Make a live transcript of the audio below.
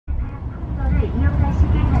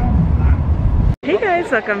Hey guys,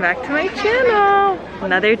 welcome back to my channel.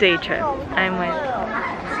 Another day trip. I'm with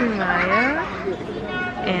Sumaya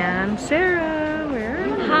and Sarah. Where are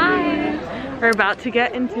you? Hi. We're about to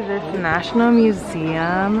get into this National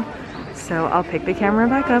Museum. So I'll pick the camera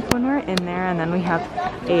back up when we're in there, and then we have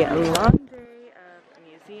a long day of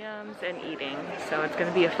museums and eating. So it's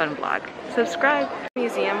gonna be a fun vlog. Subscribe.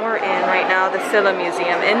 Museum we're in right now, the Silla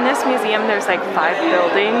Museum. In this museum there's like 5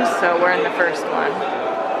 buildings, so we're in the first one.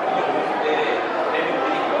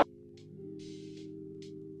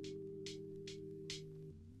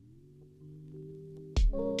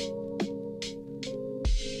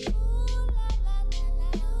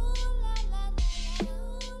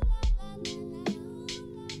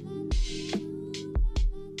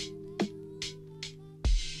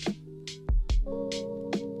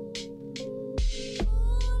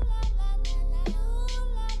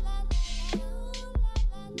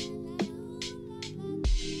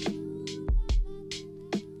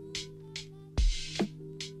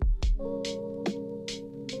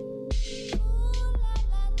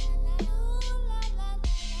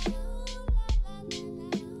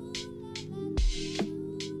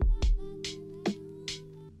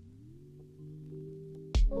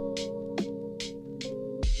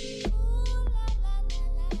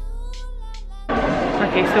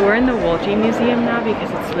 Okay, so we're in the Wolji Museum now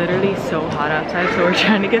because it's literally so hot outside, so we're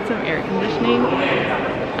trying to get some air conditioning.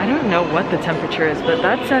 I don't know what the temperature is, but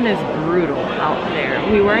that sun is brutal out there.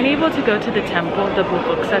 We weren't able to go to the temple, the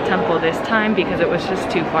Bubuksa temple this time because it was just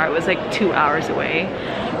too far. It was like 2 hours away.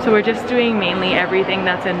 So we're just doing mainly everything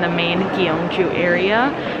that's in the main Gyeongju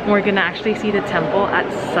area. And we're gonna actually see the temple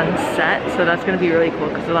at sunset, so that's gonna be really cool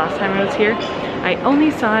because the last time I was here, I only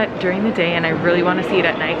saw it during the day, and I really want to see it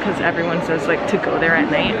at night because everyone says like to go there at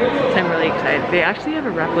night. So I'm really excited. They actually have a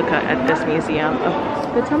replica at this museum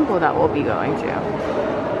of the temple that we'll be going to.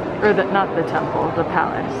 Or not the temple, the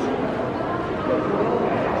palace.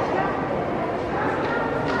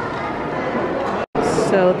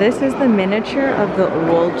 So this is the miniature of the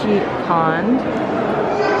Wolji pond.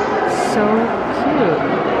 So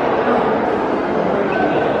cute.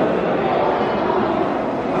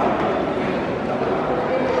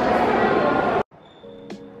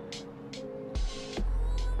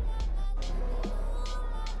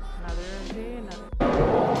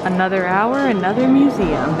 Another hour, another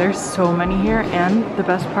museum. There's so many here, and the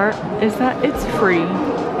best part is that it's free.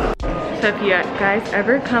 So if you guys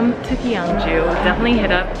ever come to Gyeongju, definitely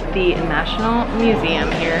hit up the National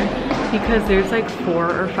Museum here because there's like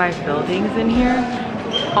 4 or 5 buildings in here,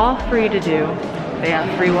 all free to do. They have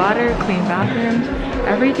free water, clean bathrooms,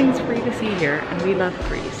 everything's free to see here, and we love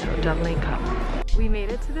free, so definitely come. We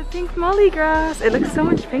made it to the pink muhly grass. It looks so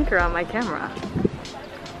much pinker on my camera.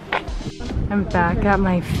 I'm back at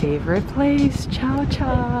my favorite place, Chao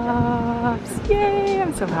Chops. Yay,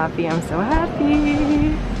 I'm so happy, I'm so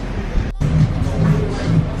happy.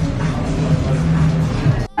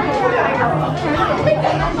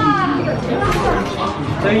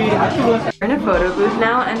 We're in a photo booth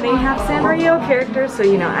now, and they have Sanrio characters, so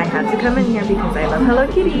you know I had to come in here because I love Hello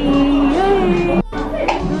Kitty. Yay!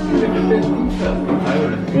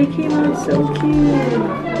 They came out so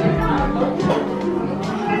cute.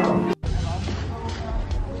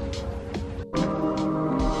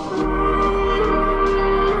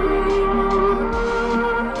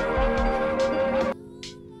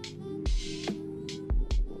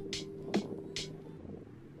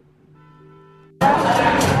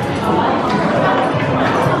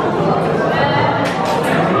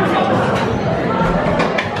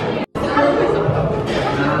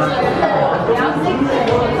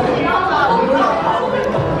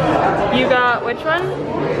 Which one?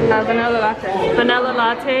 Vanilla latte. Vanilla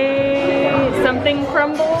latte, something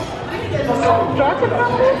crumble. Chocolate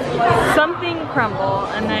crumble? Something crumble,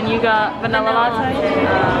 and then you got vanilla latte.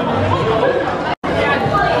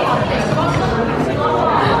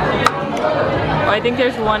 Oh, I think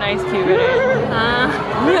there's 1 ice cube in it.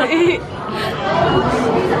 Really?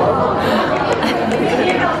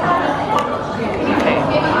 Okay.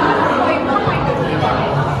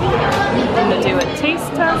 I'm gonna do a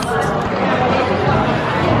taste test.